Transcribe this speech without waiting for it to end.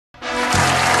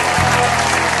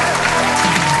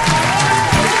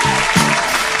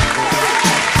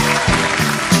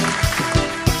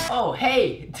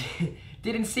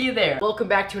didn't see you there. Welcome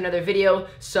back to another video.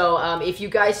 So if you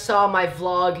guys saw my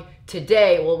vlog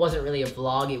today, well, it wasn't really a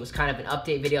vlog, it was kind of an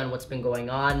update video on what's been going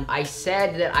on. I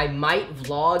said that I might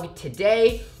vlog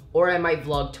today or I might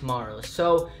vlog tomorrow.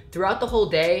 So throughout the whole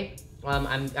day,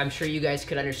 I'm sure you guys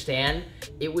could understand,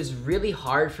 it was really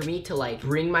hard for me to like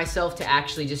bring myself to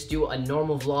actually just do a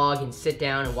normal vlog and sit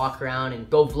down and walk around and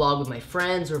go vlog with my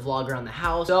friends or vlog around the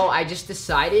house. So I just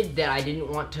decided that I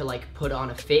didn't want to like put on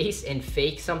a face and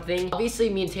fake something. Obviously,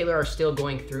 me and Taylor are still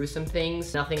going through some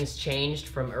things. Nothing's changed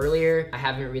from earlier. I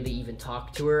haven't really even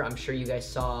talked to her. I'm sure you guys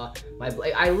saw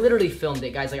I literally filmed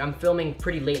it, guys. Like, I'm filming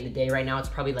pretty late in the day right now. It's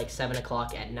probably like 7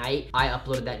 o'clock at night. I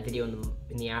uploaded that video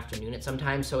in the afternoon at some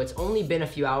time, so it's only been a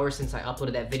few hours since I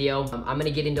uploaded that video. I'm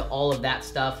gonna get into all of that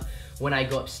stuff when I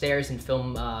go upstairs and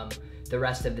film the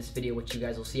rest of this video, which you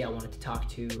guys will see. I wanted to talk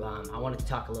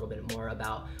a little bit more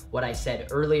about what I said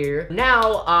earlier.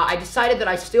 Now, I decided that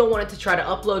I still wanted to try to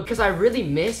upload because I really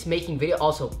miss making video.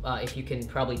 Also, if you can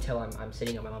probably tell, I'm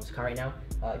sitting on my mom's car right now.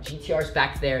 GTR's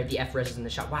back there, the FRS is in the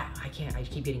shop. Why? I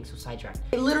keep getting so sidetracked.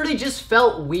 It literally just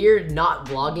felt weird not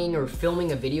vlogging or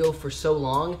filming a video for so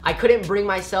long. I couldn't bring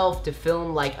myself to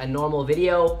film like a normal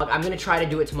video. I'm gonna try to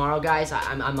do it tomorrow, guys.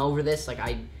 I'm over this. Like,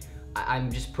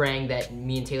 I'm just praying that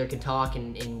me and Taylor can talk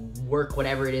and work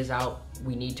whatever it is out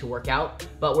we need to work out.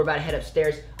 But we're about to head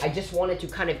upstairs. I just wanted to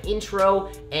kind of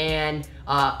intro, and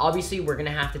obviously we're gonna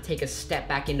have to take a step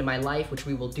back into my life, which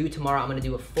we will do tomorrow. I'm gonna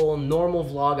do a full normal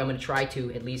vlog. I'm gonna try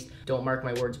to, at least, don't mark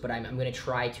my words, but I'm gonna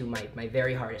try to my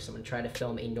very hardest. I'm gonna try to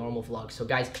film a normal vlog. So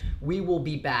guys, we will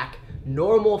be back.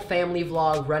 Normal family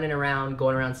vlog, running around,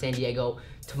 going around San Diego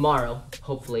tomorrow,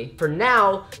 hopefully. For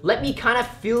now, let me kind of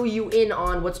fill you in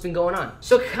on what's been going on.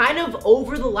 So kind of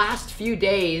over the last few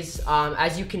days,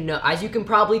 as you can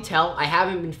probably tell, I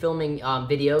haven't been filming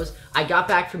videos. I got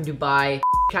back from Dubai,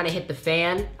 kind of hit the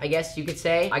fan, I guess you could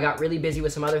say. I got really busy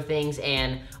with some other things,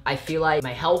 and I feel like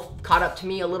my health caught up to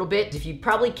me a little bit. If you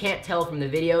probably can't tell from the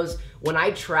videos, when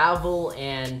I travel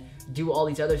and do all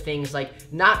these other things, like,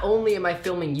 not only am I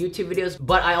filming YouTube videos,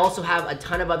 but I also have a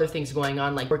ton of other things going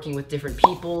on, like working with different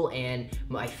people and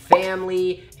my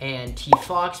family and T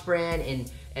Fox brand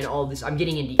and all this. I'm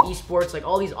getting into esports, like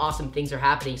all these awesome things are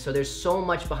happening. So there's so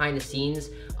much behind the scenes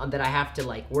that I have to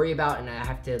like worry about and I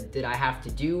have to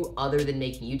do other than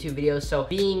making YouTube videos. So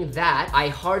being that, I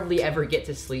hardly ever get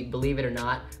to sleep, believe it or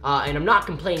not. And I'm not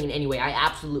complaining in any way. I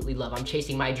absolutely love. I'm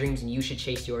chasing my dreams, and you should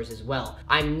chase yours as well.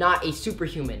 I'm not a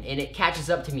superhuman, and it catches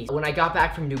up to me. When I got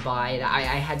back from Dubai, I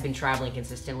had been traveling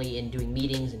consistently and doing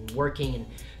meetings and working and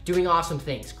doing awesome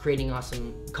things, creating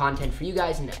awesome content for you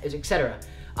guys and etc.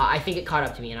 I think it caught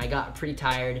up to me, and I got pretty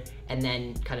tired, and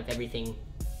then kind of everything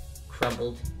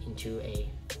crumbled into a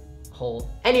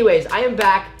hole. Anyways, I am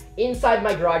back inside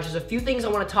my garage. There's a few things I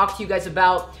want to talk to you guys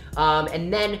about,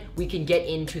 and then we can get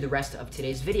into the rest of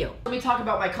today's video. Let me talk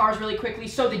about my cars really quickly.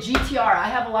 So the GTR, I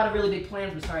have a lot of really big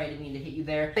plans. I'm sorry, I didn't mean to hit you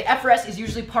there. The FRS is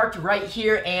usually parked right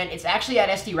here, and it's actually at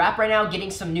SD Wrap right now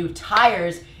getting some new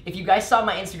tires. If you guys saw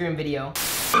my Instagram video,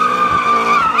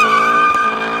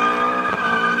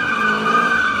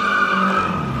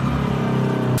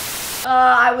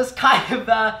 I was kind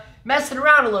of messing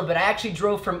around a little bit. I actually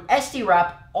drove from SD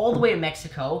Wrap all the way to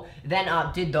Mexico, then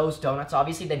did those donuts,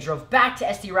 obviously, then drove back to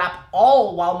SD Wrap,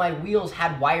 all while my wheels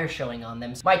had wire showing on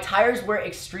them. My tires were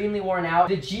extremely worn out.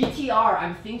 The GTR,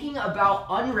 I'm thinking about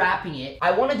unwrapping it.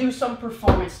 I want to do some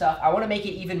performance stuff. I want to make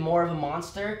it even more of a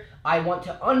monster. I want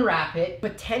to unwrap it,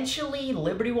 potentially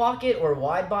Liberty Walk it or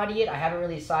wide body it. I haven't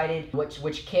really decided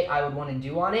which kit I would want to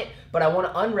do on it, but I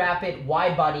want to unwrap it,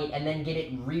 wide body it, and then get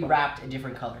it rewrapped a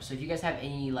different color. So if you guys have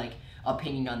any like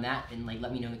opinion on that, then like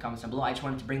let me know in the comments down below. I just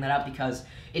wanted to bring that up because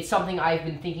it's something I've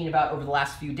been thinking about over the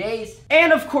last few days.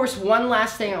 And of course, one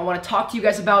last thing I want to talk to you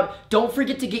guys about. Don't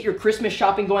forget to get your Christmas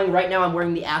shopping going. Right now I'm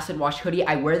wearing the acid wash hoodie.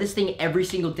 I wear this thing every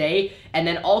single day. And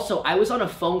then also, I was on a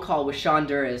phone call with Sean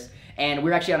Duras, and we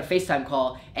were actually on a FaceTime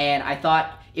call, and I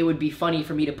thought it would be funny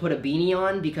for me to put a beanie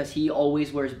on because he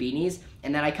always wears beanies,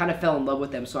 and then I kind of fell in love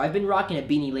with them. So I've been rocking a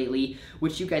beanie lately,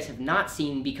 which you guys have not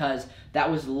seen because that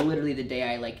was literally the day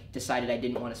I like decided I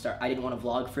didn't want to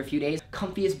vlog for a few days.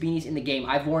 Comfiest beanies in the game.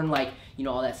 I've worn like, you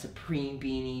know, all that Supreme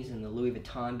beanies and the Louis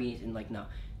Vuitton beanies, and like, no.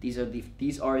 These are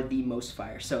the most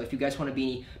fire. So if you guys want a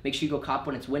beanie, make sure you go cop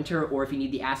when it's winter, or if you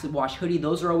need the acid wash hoodie,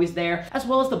 those are always there, as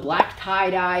well as the black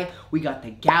tie-dye. We got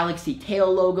the Galaxy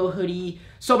tail logo hoodie,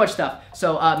 so much stuff.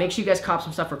 So make sure you guys cop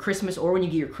some stuff for Christmas, or when you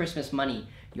get your Christmas money,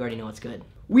 you already know what's good.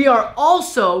 We are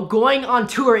also going on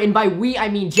tour, and by we, I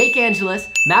mean Jake Angeles,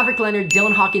 Maverick Leonard,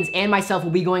 Dylan Hawkins, and myself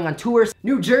will be going on tours.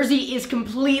 New Jersey is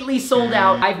completely sold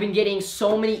out. I've been getting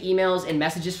so many emails and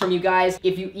messages from you guys.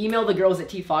 If you email the girls at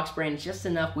T Fox Brand just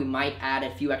enough, we might add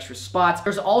a few extra spots.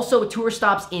 There's also tour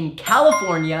stops in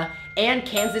California and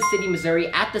Kansas City, Missouri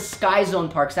at the Sky Zone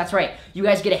Parks. That's right, you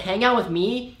guys get to hang out with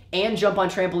me and jump on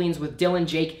trampolines with Dylan,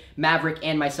 Jake, Maverick,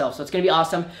 and myself. So it's gonna be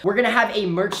awesome. We're gonna have a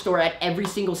merch store at every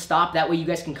single stop. That way you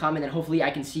guys can come and then hopefully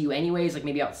I can see you anyways, like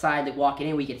maybe outside, like walking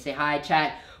in, we can say hi,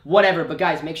 chat, whatever. But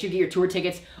guys, make sure you get your tour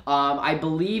tickets. I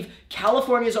believe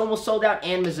California is almost sold out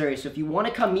and Missouri. So if you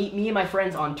wanna come meet me and my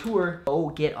friends on tour, go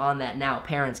get on that now.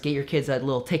 Parents, get your kids that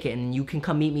little ticket and you can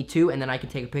come meet me too, and then I can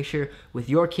take a picture with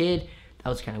your kid. That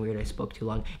was kind of weird, I spoke too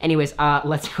long. Anyways,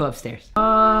 let's go upstairs.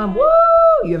 Woo!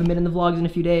 You haven't been in the vlogs in a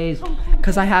few days.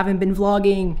 Because I haven't been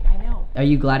vlogging. I know. Are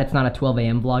you glad it's not a 12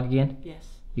 a.m. vlog again? Yes.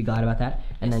 You glad about that?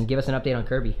 And then give us an update on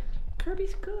Kirby.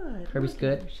 Kirby's good. Kirby's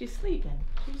good? She's sleeping.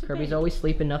 Kirby's always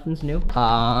sleeping, nothing's new.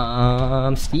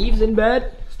 Steve's in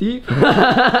bed. Steve.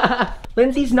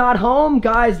 Lindsay's not home,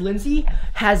 guys. Lindsay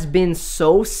has been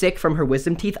so sick from her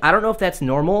wisdom teeth. I don't know if that's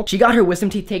normal. She got her wisdom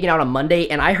teeth taken out on Monday,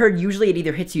 and I heard usually it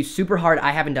either hits you super hard,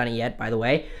 I haven't done it yet, by the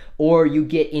way, or you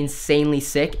get insanely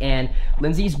sick, and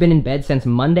Lindsay's been in bed since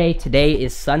Monday. Today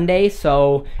is Sunday,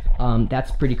 so that's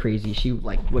pretty crazy. She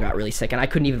got really sick, and I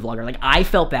couldn't even vlog her. Like, I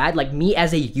felt bad. Like, me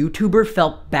as a YouTuber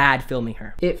felt bad filming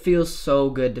her. It feels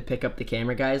so good to pick up the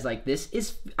camera, guys. Like,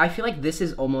 I feel like this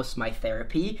is almost my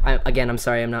therapy. Again, I'm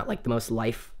sorry, I'm not like the most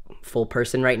full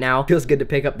person right now. Feels good to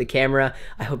pick up the camera.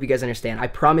 I hope you guys understand. I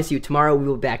promise you, tomorrow we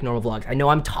will be back normal vlogs. I know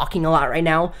I'm talking a lot right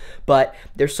now, but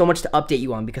there's so much to update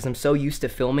you on because I'm so used to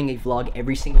filming a vlog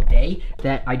every single day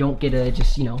that I don't get to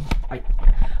just, you know,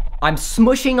 I'm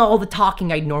smushing all the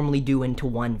talking I'd normally do into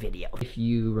one video. If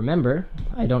you remember,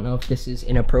 I don't know if this is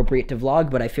inappropriate to vlog,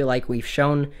 but I feel like we've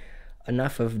shown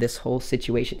enough of this whole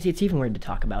situation. See, it's even weird to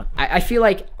talk about. I feel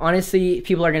like, honestly,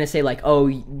 people are gonna say like, oh,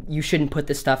 you shouldn't put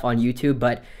this stuff on YouTube,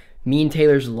 but me and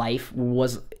Taylor's life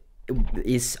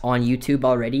is on YouTube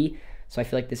already, so I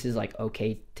feel like this is like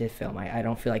okay to film. I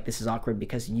don't feel like this is awkward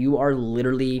because you are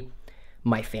literally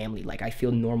my family. Like, I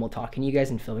feel normal talking to you guys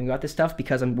and filming about this stuff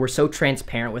because we're so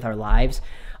transparent with our lives.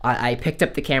 I picked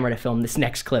up the camera to film this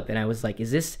next clip and I was like,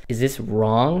 is this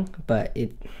wrong? But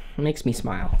it makes me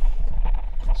smile.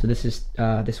 So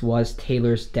this was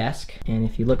Taylor's desk, and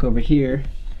if you look over here,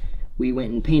 we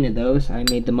went and painted those. I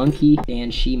made the monkey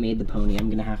and she made the pony. I'm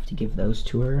gonna have to give those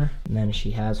to her. And then she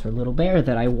has her little bear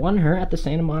that I won her at the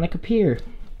Santa Monica Pier.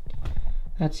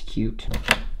 That's cute.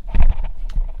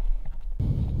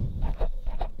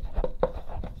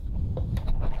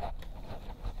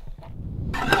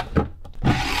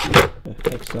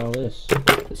 Fix all this.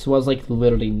 This was like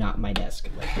literally not my desk.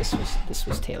 Like this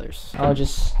was Taylor's. I'll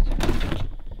just,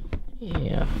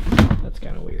 yeah, that's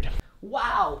kind of weird.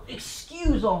 Wow,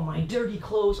 excuse all my dirty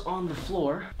clothes on the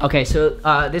floor. Okay, so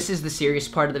this is the serious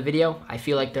part of the video. I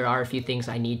feel like there are a few things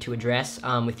I need to address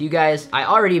with you guys. I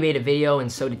already made a video and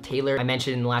so did Taylor. I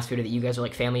mentioned in the last video that you guys are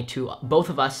like family to both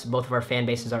of us. Both of our fan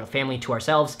bases are family to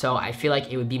ourselves. So I feel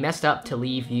like it would be messed up to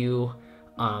leave you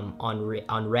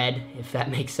on red, if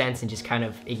that makes sense, and just kind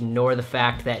of ignore the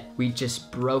fact that we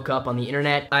just broke up on the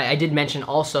internet. I did mention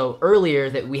also earlier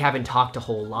that we haven't talked a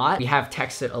whole lot. We have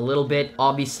texted a little bit,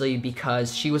 obviously,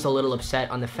 because she was a little upset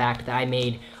on the fact that I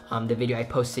made the video I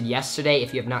posted yesterday.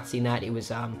 If you have not seen that, it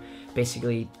was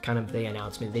basically kind of the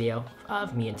announcement video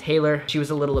of me and Taylor. She was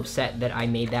a little upset that I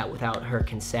made that without her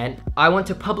consent. I want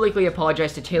to publicly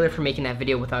apologize to Taylor for making that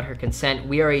video without her consent.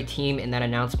 We are a team and that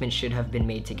announcement should have been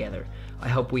made together. I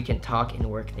hope we can talk and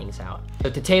work things out. So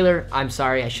to Taylor, I'm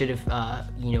sorry, I should have,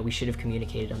 we should have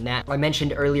communicated on that. I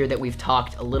mentioned earlier that we've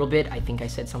talked a little bit. I think I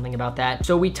said something about that.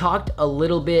 So we talked a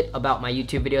little bit about my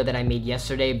YouTube video that I made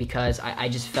yesterday because I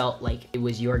just felt like it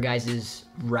was your guys'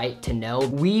 right to know.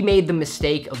 We made the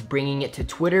mistake of bringing it to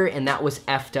Twitter and that was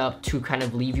effed up to kind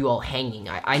of leave you all hanging.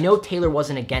 I know Taylor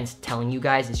wasn't against telling you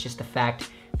guys, it's just the fact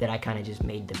that I kind of just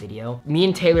made the video. Me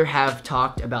and Taylor have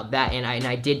talked about that and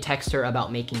I did text her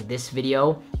about making this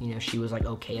video. You know, she was like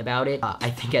okay about it. I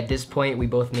think at this point we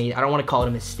both made, I don't want to call it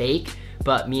a mistake,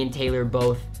 but me and Taylor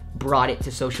both brought it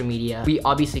to social media. We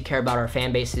obviously care about our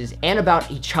fan bases and about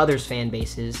each other's fan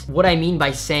bases. What I mean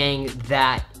by saying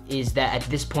that is that at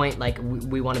this point, like,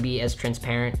 we want to be as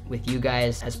transparent with you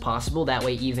guys as possible. That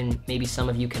way, even maybe some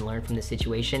of you can learn from the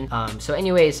situation. So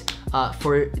anyways,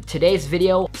 for today's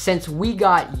video, since we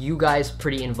got you guys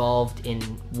pretty involved in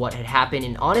what had happened,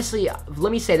 and honestly,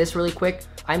 let me say this really quick.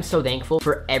 I'm so thankful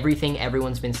for everything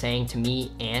everyone's been saying to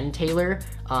me and Taylor.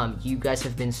 You guys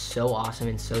have been so awesome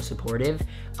and so supportive.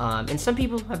 And some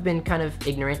people have been kind of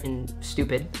ignorant and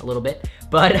stupid a little bit,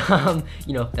 but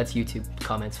you know, that's YouTube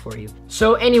comments for you.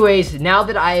 So anyways, now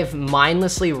that I've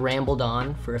mindlessly rambled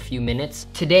on for a few minutes,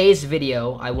 today's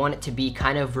video, I want it to be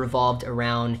kind of revolved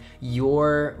around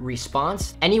your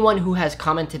response. Anyone who has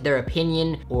commented their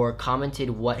opinion or commented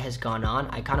what has gone on,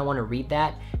 I kind of want to read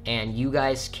that, and you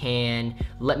guys can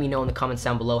let me know in the comments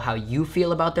down below how you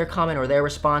feel about their comment or their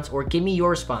response, or give me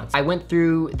your response. I went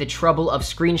through the trouble of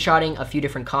screenshotting a few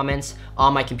different comments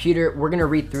on my computer. We're gonna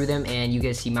read through them and you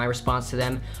guys see my response to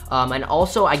them. And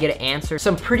also I get to answer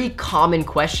some pretty common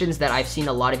questions that I've seen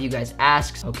a lot of you guys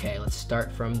ask. Okay, let's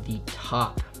start from the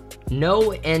top.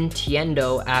 No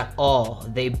entiendo at all.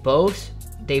 They both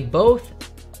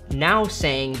now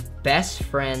saying best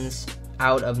friends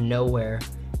out of nowhere.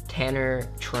 Tanner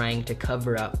trying to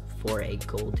cover up for a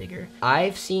gold digger.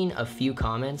 I've seen a few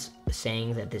comments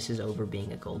saying that this is over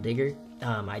being a gold digger.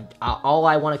 All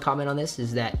I want to comment on this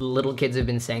is that little kids have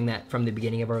been saying that from the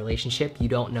beginning of our relationship. You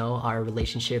don't know our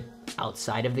relationship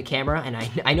outside of the camera, and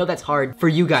I know that's hard for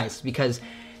you guys because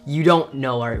you don't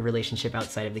know our relationship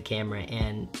outside of the camera,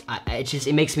 and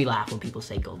it makes me laugh when people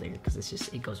say gold digger because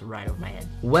it goes right over my head.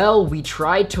 Well, we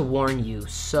tried to warn you,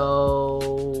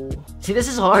 so... See, this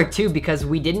is hard too because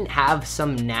we didn't have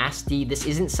this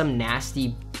isn't some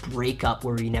nasty breakup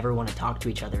where we never want to talk to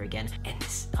each other again. And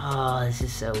this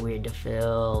is so weird to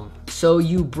film. So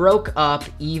you broke up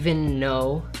even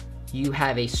though you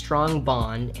have a strong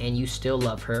bond and you still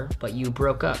love her, but you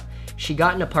broke up. She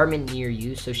got an apartment near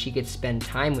you so she could spend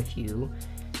time with you,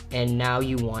 and now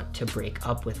you want to break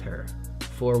up with her.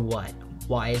 For what?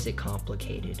 Why is it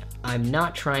complicated? I'm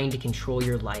not trying to control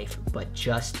your life, but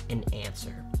just an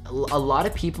answer. A lot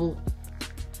of people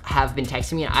have been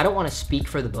texting me, and I don't want to speak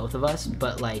for the both of us,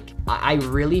 but like, I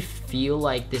really feel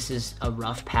like this is a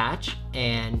rough patch,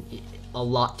 and a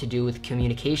lot to do with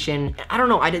communication. I don't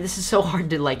know, this is so hard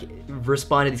to like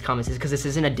respond to these comments because this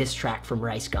isn't a diss track from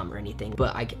Rice Gum or anything,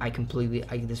 but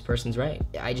this person's right.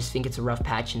 I just think it's a rough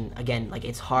patch, and again, like,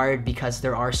 it's hard because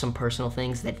there are some personal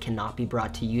things that cannot be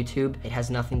brought to YouTube. It has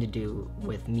nothing to do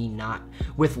with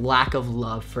with lack of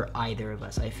love for either of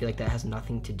us. I feel like that has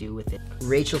nothing to do with it.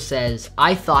 Rachel says,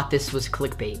 I thought this was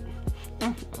clickbait.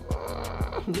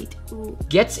 Me too.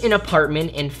 Gets an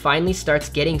apartment and finally starts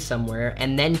getting somewhere,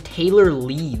 and then Taylor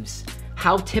leaves.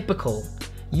 How typical.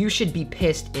 You should be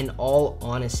pissed in all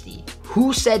honesty.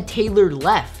 Who said Taylor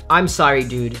left? I'm sorry,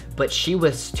 dude, but she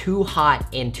was too hot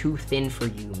and too thin for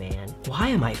you, man. Why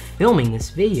am I filming this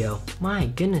video? My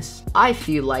goodness. I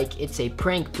feel like it's a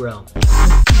prank, bro.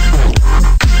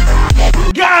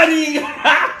 Got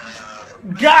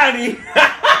him! Got him!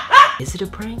 Is it a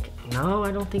prank? No,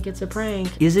 I don't think it's a prank.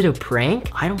 Is it a prank?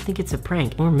 I don't think it's a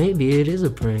prank. Or maybe it is a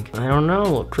prank. I don't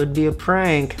know, it could be a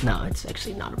prank. No, it's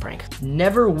actually not a prank.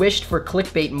 Never wished for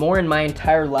clickbait more in my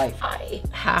entire life. I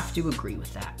have to agree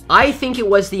with that. I think it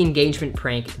was the engagement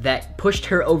prank that pushed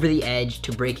her over the edge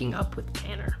to breaking up with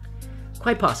Tanner.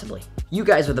 Quite possibly. You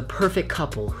guys are the perfect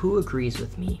couple. Who agrees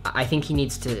with me? I think he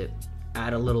needs to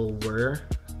add a little were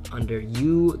under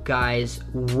you guys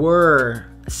were.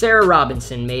 Sarah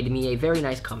Robinson made me a very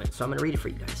nice comment, so I'm gonna read it for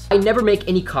you guys. I never make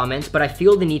any comments, but I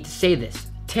feel the need to say this.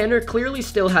 Tanner clearly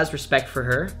still has respect for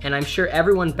her, and I'm sure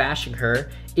everyone bashing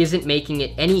her isn't making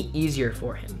it any easier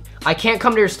for him. I can't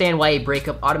come to understand why a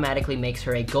breakup automatically makes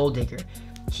her a gold digger.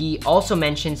 He also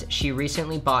mentions she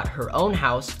recently bought her own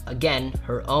house, again,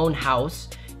 her own house,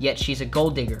 yet she's a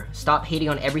gold digger. Stop hating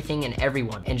on everything and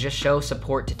everyone and just show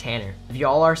support to Tanner. If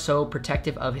y'all are so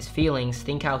protective of his feelings,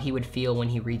 think how he would feel when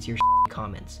he reads your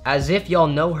comments. As if y'all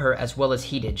know her as well as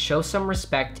he did. Show some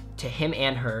respect to him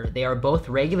and her. They are both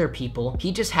regular people.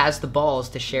 He just has the balls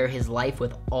to share his life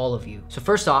with all of you. So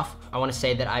first off, I want to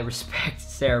say that I respect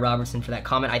Sarah Robertson for that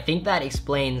comment. I think that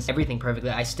explains everything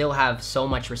perfectly. I still have so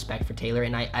much respect for Taylor,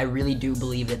 and I really do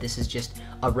believe that this is just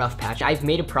a rough patch. I've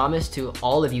made a promise to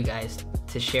all of you guys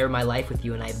to share my life with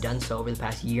you, and I've done so over the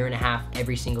past 1.5 years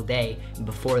every single day.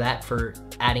 Before that, for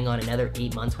adding on another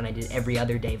 8 months when I did every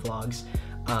other day vlogs.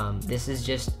 This is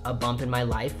just a bump in my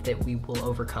life that we will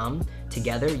overcome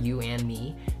together, you and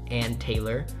me and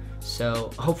Taylor.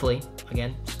 So hopefully,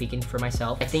 again, speaking for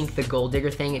myself, I think the gold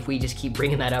digger thing, if we just keep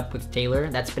bringing that up with Taylor,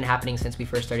 that's been happening since we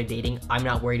first started dating. I'm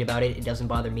not worried about it. It doesn't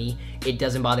bother me. It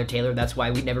doesn't bother Taylor. That's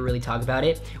why we never really talk about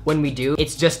it. When we do,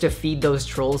 it's just to feed those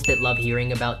trolls that love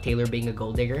hearing about Taylor being a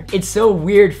gold digger. It's so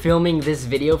weird filming this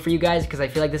video for you guys because I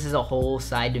feel like this is a whole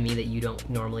side to me that you don't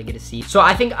normally get to see. So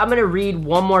I think I'm gonna read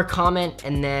one more comment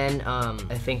and then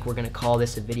I think we're gonna call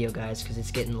this a video, guys, because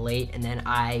it's getting late, and then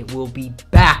I will be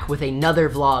back with another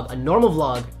vlog, a normal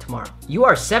vlog tomorrow. You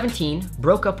are 17,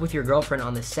 broke up with your girlfriend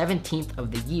on the 17th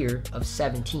of the year of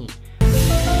 17.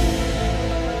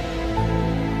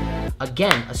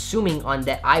 Again, assuming on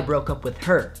that I broke up with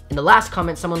her. In the last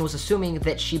comment, someone was assuming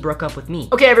that she broke up with me.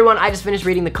 Okay, everyone, I just finished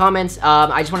reading the comments.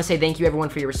 I just wanna say thank you, everyone,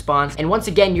 for your response. And once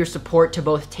again, your support to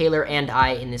both Taylor and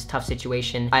I in this tough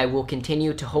situation. I will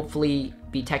continue to hopefully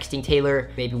be texting Taylor.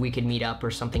 Maybe we could meet up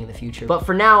or something in the future. But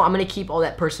for now, I'm gonna keep all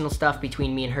that personal stuff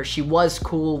between me and her. She was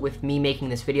cool with me making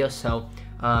this video, so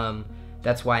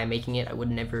that's why I'm making it. I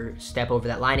would never step over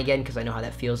that line again because I know how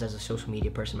that feels as a social media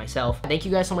person myself. Thank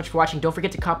you guys so much for watching. Don't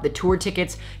forget to cop the tour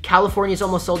tickets. California is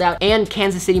almost sold out and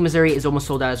Kansas City, Missouri is almost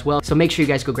sold out as well. So make sure you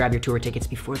guys go grab your tour tickets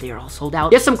before they are all sold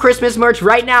out. Get some Christmas merch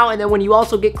right now, and then when you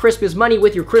also get Christmas money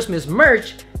with your Christmas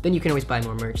merch, then you can always buy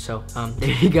more merch. So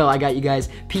there you go. I got you guys.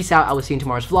 Peace out. I will see you in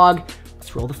tomorrow's vlog.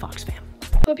 Let's roll the Fox fam.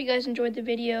 Hope you guys enjoyed the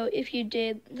video. If you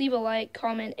did, leave a like,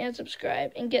 comment, and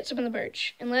subscribe, and get some of the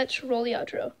merch. And let's roll the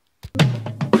outro.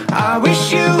 I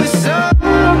wish you were so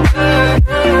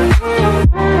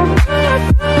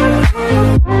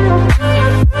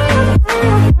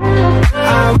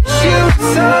I wish you were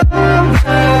so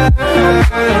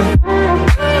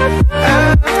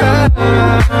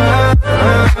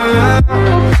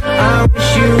I wish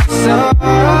you were so